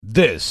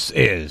This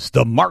is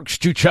the Mark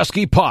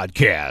Struczewski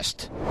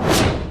Podcast.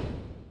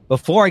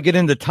 Before I get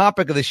into the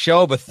topic of the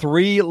show, a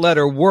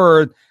three-letter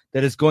word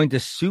that is going to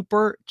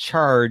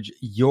supercharge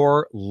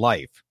your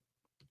life.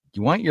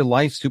 You want your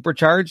life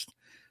supercharged?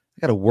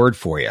 I got a word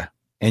for you.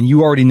 And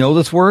you already know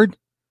this word,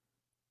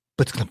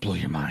 but it's going to blow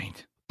your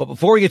mind. But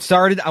before we get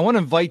started, I want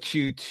to invite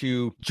you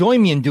to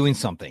join me in doing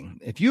something.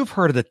 If you've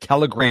heard of the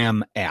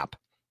Telegram app,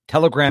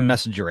 Telegram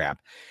Messenger app,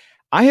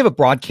 I have a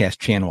broadcast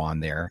channel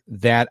on there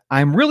that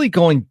I'm really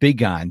going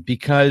big on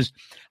because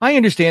I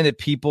understand that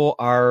people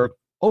are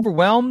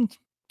overwhelmed.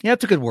 Yeah,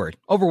 that's a good word.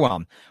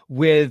 Overwhelmed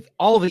with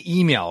all of the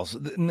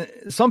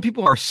emails. Some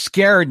people are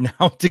scared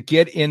now to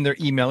get in their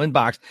email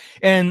inbox.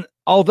 And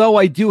although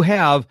I do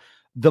have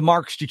the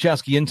Mark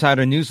Struczewski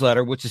Insider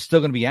newsletter, which is still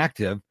going to be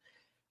active,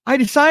 I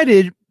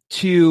decided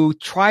to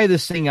try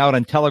this thing out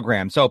on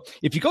Telegram. So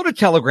if you go to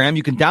Telegram,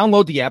 you can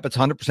download the app. It's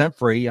 100%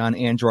 free on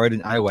Android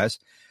and iOS.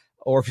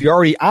 Or if you're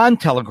already on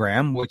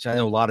Telegram, which I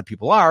know a lot of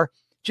people are,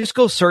 just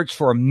go search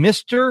for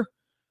Mr.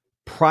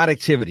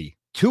 Productivity.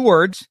 2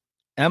 words,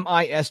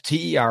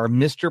 M-I-S-T-E-R,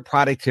 Mr.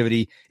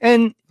 Productivity,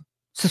 and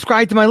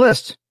subscribe to my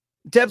list.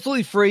 It's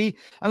absolutely free.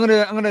 I'm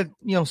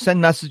gonna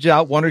send messages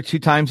out 1 or 2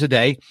 times a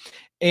day,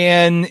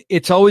 and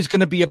it's always going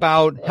to be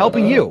about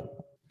helping you.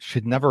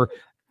 Should never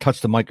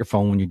touch the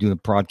microphone when you're doing a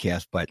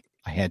broadcast, but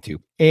I had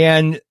to.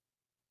 And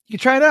you can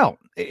try it out.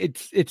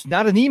 It's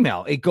not an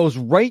email. It goes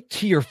right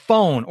to your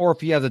phone, or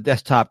if you have the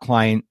desktop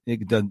client,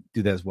 it can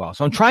do that as well.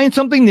 So I'm trying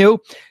something new.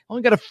 I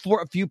only got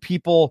a few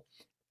people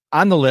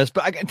on the list,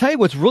 but I can tell you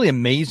what's really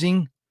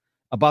amazing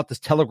about this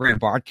Telegram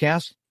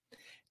broadcast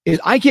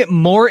is I get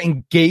more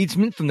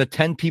engagement from the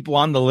 10 people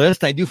on the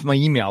list than I do from my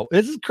email.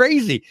 This is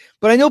crazy,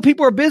 but I know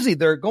people are busy.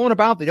 They're going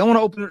about. They don't want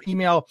to open their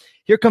email.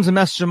 Here comes a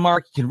message from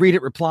Mark. You can read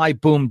it, reply,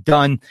 boom,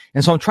 done.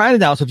 And so I'm trying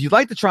it out. So if you'd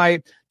like to try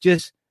it,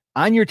 just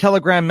on your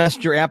Telegram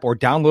Messenger app or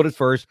download it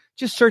first,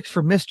 just search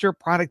for Mr.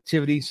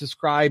 Productivity,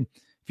 subscribe.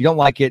 If you don't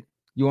like it,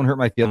 you won't hurt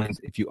my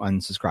feelings if you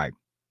unsubscribe.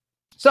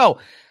 So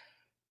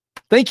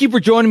thank you for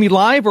joining me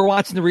live or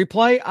watching the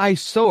replay. I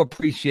so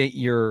appreciate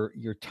your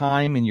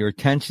time and your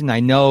attention. I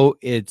know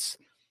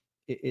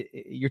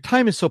your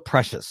time is so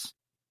precious.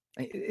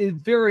 It's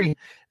very,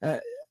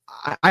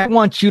 I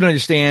want you to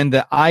understand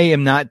that I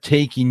am not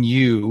taking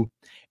you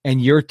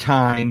and your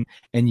time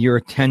and your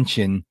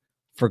attention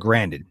for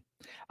granted.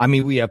 I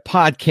mean, we have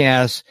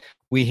podcasts,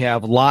 we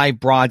have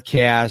live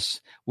broadcasts,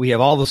 we have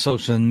all the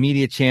social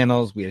media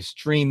channels, we have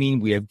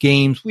streaming, we have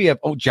games, we have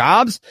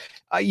jobs,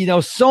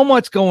 so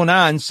much going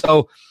on.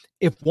 So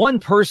if one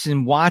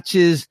person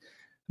watches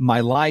my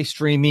live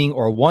streaming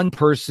or one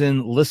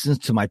person listens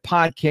to my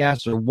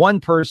podcast or one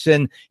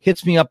person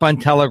hits me up on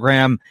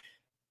Telegram,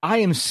 I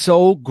am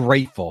so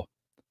grateful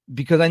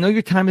because I know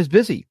your time is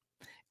busy.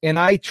 And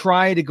I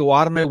try to go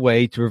out of my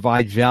way to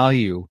provide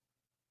value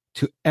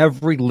to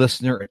every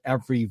listener and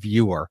every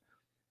viewer,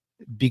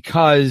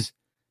 because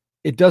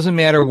it doesn't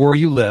matter where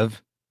you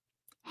live,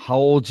 how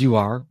old you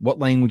are, what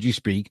language you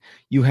speak,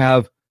 you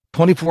have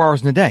 24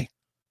 hours in a day.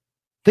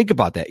 Think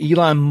about that.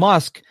 Elon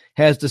Musk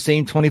has the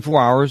same 24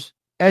 hours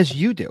as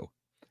you do,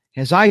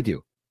 as I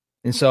do.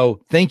 And so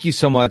thank you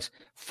so much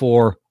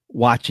for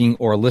watching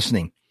or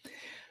listening.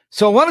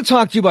 So I want to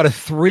talk to you about a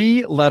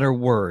 3-letter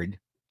word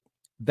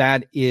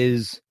that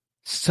is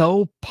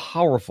so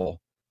powerful.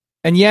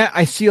 And yet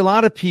I see a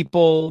lot of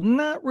people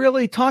not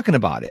really talking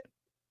about it.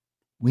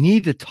 We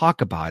need to talk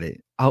about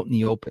it out in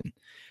the open.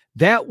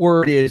 That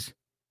word is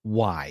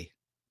why.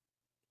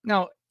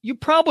 Now, you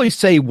probably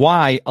say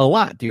why a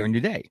lot during your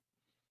day.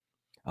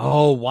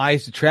 Oh, why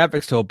is the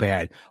traffic so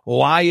bad?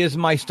 Why is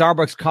my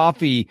Starbucks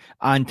coffee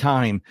on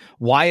time?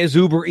 Why is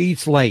Uber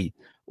Eats late?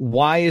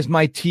 Why is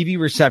my TV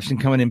reception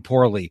coming in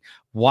poorly?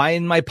 Why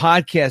in my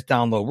podcast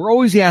download? We're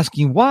always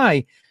asking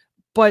why,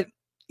 but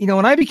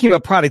when I became a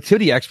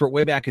productivity expert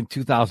way back in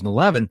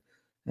 2011,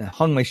 I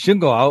hung my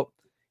shingle out,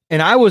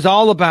 and I was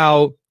all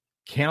about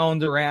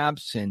calendar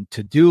apps and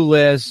to-do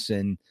lists,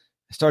 and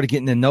I started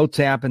getting the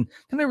Notes app. And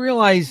then I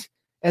realized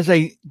as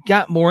I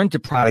got more into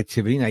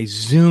productivity and I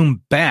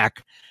zoomed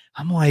back,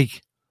 I'm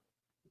like,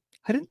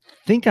 I didn't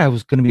think I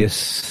was going to be a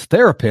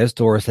therapist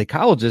or a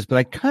psychologist, but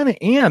I kind of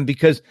am,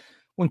 because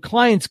when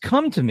clients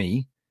come to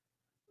me,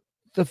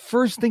 the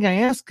first thing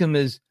I ask them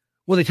is,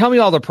 well, they tell me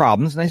all their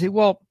problems, and I say,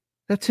 well,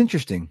 that's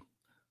interesting.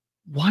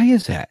 Why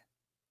is that?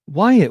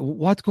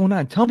 What's going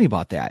on? Tell me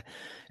about that.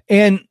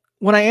 And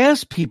when I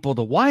ask people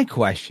the why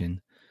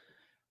question,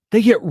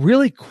 they get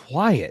really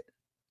quiet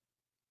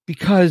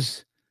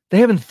because they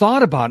haven't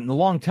thought about it in a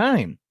long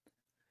time.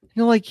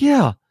 They're like,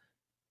 yeah,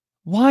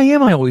 why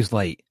am I always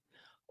late?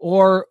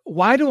 Or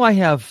why do I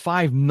have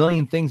 5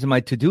 million things in my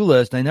to-do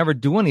list and I never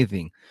do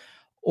anything?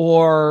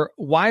 Or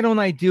why don't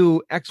I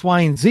do X,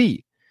 Y, and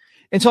Z?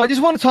 And so I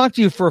just want to talk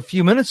to you for a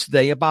few minutes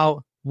today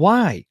about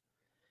why.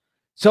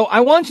 So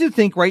I want you to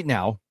think right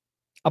now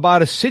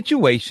about a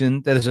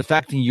situation that is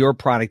affecting your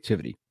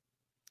productivity.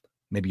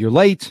 Maybe you're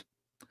late.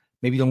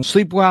 Maybe you don't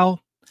sleep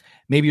well.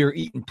 Maybe you're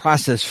eating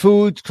processed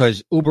foods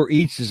because Uber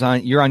Eats is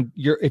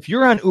if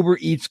you're on Uber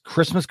Eats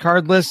Christmas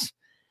card list,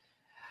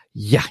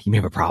 yeah, you may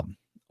have a problem.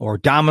 Or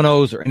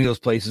Domino's or any of those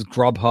places,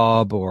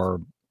 Grubhub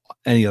or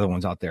any other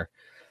ones out there.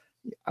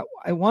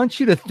 I want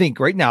you to think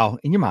right now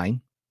in your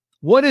mind,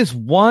 what is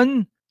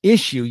one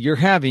issue you're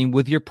having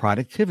with your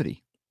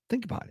productivity?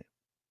 Think about it.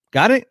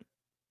 Got it?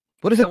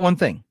 What is that one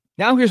thing?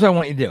 Now, here's what I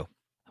want you to do.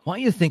 I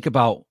want you to think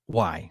about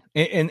why.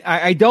 And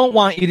I don't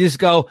want you to just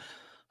go,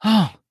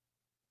 oh,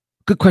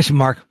 good question,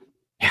 Mark.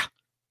 Yeah,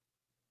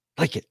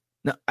 like it.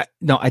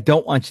 No, I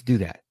don't want you to do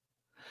that.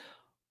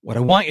 What I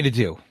want you to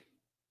do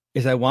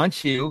is I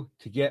want you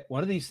to get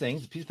one of these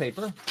things, a piece of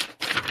paper.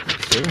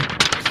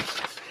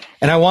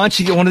 And I want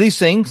you to get one of these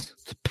things.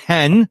 It's a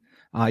pen.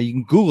 You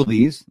can Google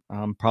these.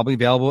 Probably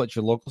available at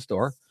your local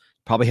store.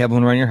 Probably have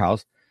one around your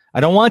house. I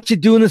don't want you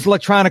doing this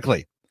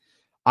electronically.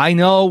 I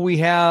know we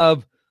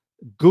have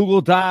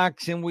Google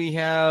Docs and we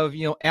have,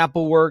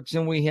 Apple Works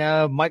and we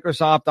have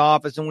Microsoft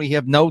Office and we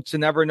have Notes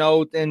and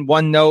Evernote and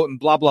OneNote and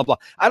blah, blah, blah.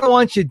 I don't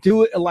want you to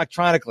do it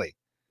electronically.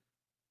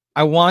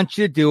 I want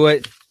you to do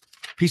it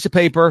piece of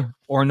paper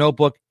or a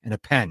notebook and a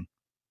pen.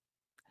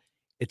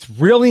 It's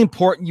really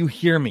important you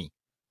hear me.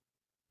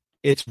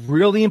 It's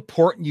really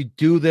important you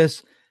do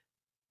this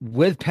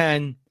with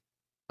pen,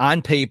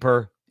 on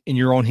paper, in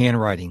your own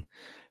handwriting,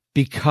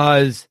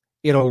 because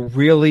it'll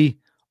really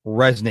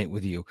resonate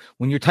with you.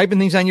 When you're typing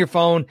things on your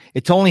phone,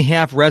 it's only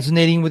half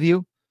resonating with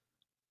you.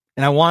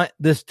 And I want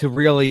this to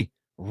really,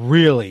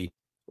 really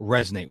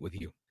resonate with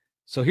you.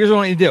 So here's what I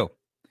want you to do.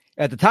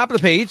 At the top of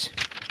the page,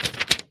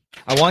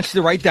 I want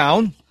you to write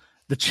down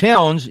the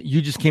challenge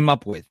you just came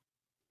up with.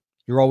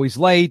 You're always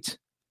late.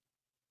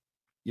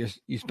 You're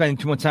spending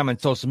too much time on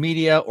social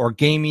media or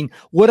gaming,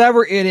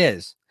 whatever it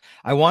is.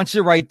 I want you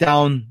to write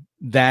down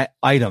that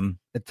item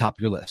at the top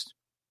of your list.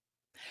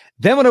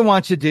 Then what I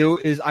want you to do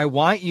is I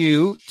want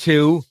you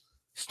to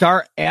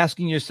start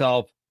asking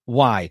yourself,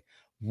 why?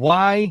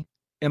 Why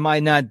am I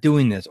not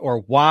doing this? Or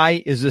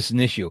why is this an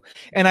issue?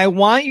 And I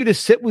want you to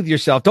sit with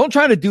yourself. Don't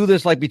try to do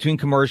this like between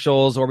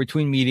commercials or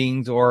between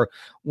meetings or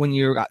when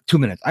you're 2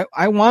 minutes.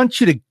 I want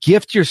you to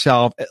gift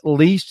yourself at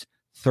least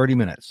 30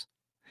 minutes.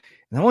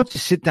 And I want you to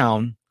sit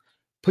down,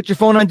 put your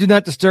phone on Do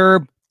Not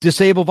Disturb,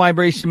 disable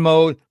vibration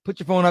mode, put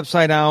your phone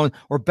upside down,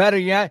 or better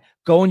yet,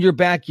 go in your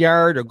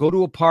backyard or go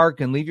to a park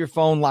and leave your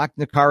phone locked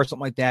in the car or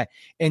something like that,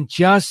 and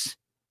just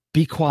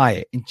be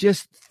quiet and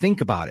just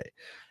think about it.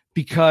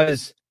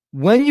 Because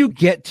when you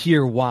get to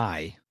your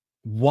why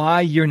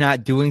you're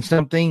not doing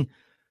something,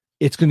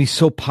 it's going to be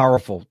so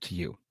powerful to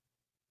you.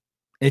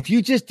 If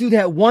you just do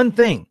that one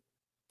thing,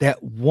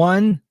 that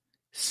one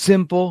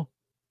simple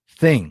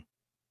thing,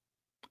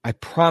 I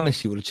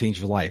promise you it'll change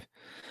your life.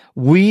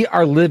 We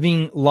are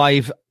living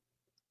life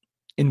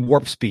in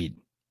warp speed.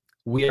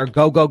 We are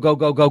go, go, go,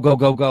 go, go, go,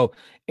 go, go.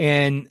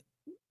 And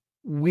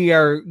we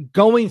are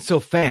going so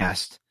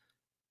fast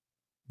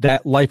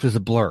that life is a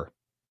blur.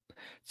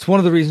 It's one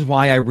of the reasons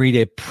why I read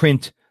a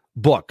print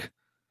book.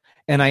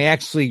 And I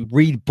actually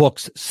read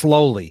books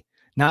slowly,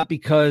 not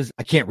because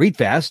I can't read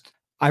fast.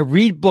 I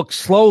read books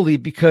slowly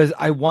because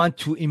I want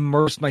to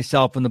immerse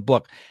myself in the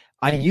book.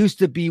 I used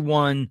to be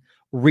one,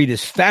 read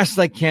as fast as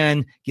I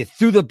can, get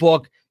through the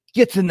book,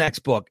 get to the next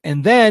book.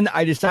 And then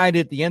I decided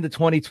at the end of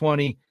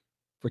 2020,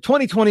 for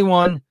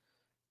 2021,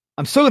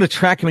 I'm still going to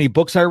track how many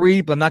books I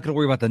read, but I'm not going to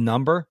worry about the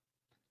number.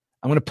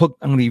 I'm going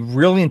to be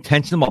really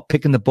intentional about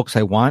picking the books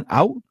I want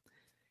out.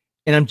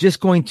 And I'm just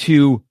going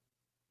to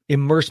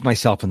immerse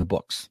myself in the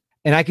books.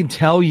 And I can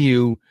tell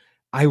you,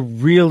 I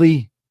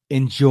really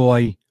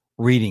enjoy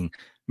reading.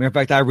 Matter of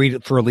fact, I read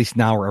it for at least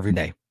an hour every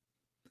day.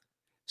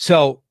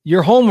 So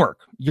your homework,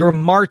 your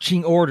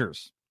marching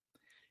orders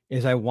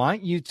is I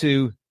want you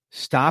to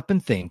stop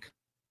and think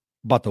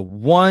about the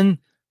one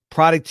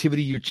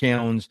productivity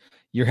challenge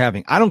you're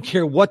having. I don't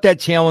care what that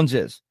challenge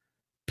is.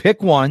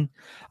 Pick one.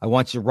 I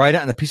want you to write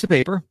it on a piece of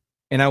paper.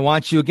 And I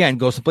want you, again,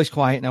 go someplace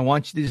quiet. And I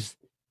want you to just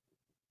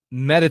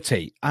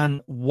meditate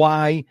on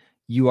why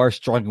you are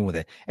struggling with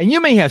it. And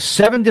you may have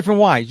 7 different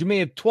whys. You may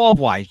have 12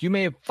 whys. You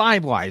may have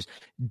 5 whys.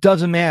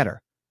 Doesn't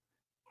matter.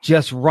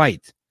 Just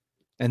write.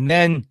 And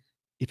then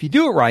if you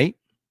do it right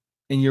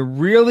and you're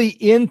really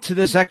into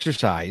this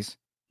exercise,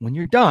 when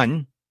you're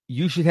done,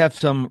 you should have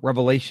some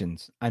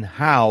revelations on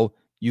how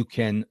you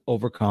can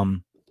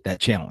overcome that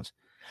challenge.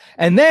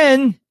 And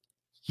then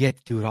you have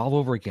to do it all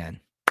over again.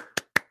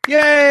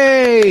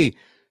 Yay!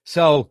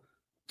 So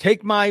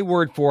take my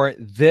word for it.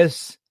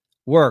 This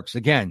works.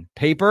 Again,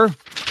 paper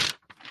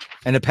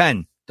and a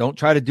pen. Don't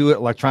try to do it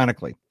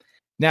electronically.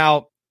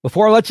 Now,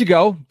 before I let you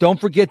go, don't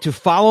forget to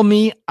follow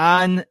me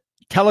on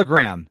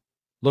Telegram.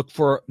 Look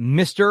for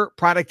Mr.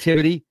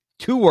 Productivity,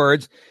 2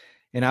 words,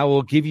 and I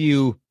will give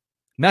you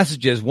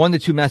messages, 1 to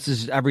 2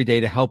 messages every day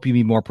to help you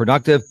be more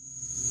productive.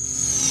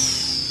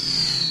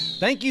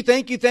 Thank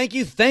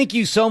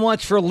you so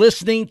much for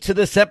listening to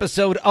this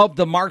episode of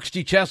the Mark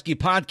Struczewski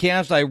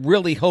podcast. I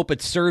really hope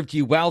it served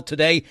you well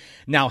today.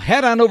 Now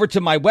head on over to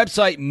my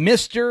website,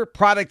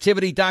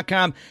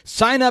 MrProductivity.com.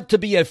 Sign up to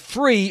be a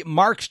free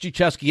Mark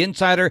Struczewski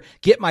Insider.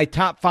 Get my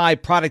top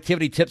 5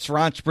 productivity tips for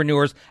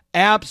entrepreneurs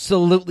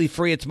absolutely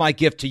free. It's my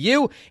gift to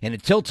you. And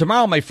until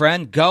tomorrow, my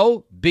friend,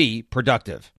 go be productive.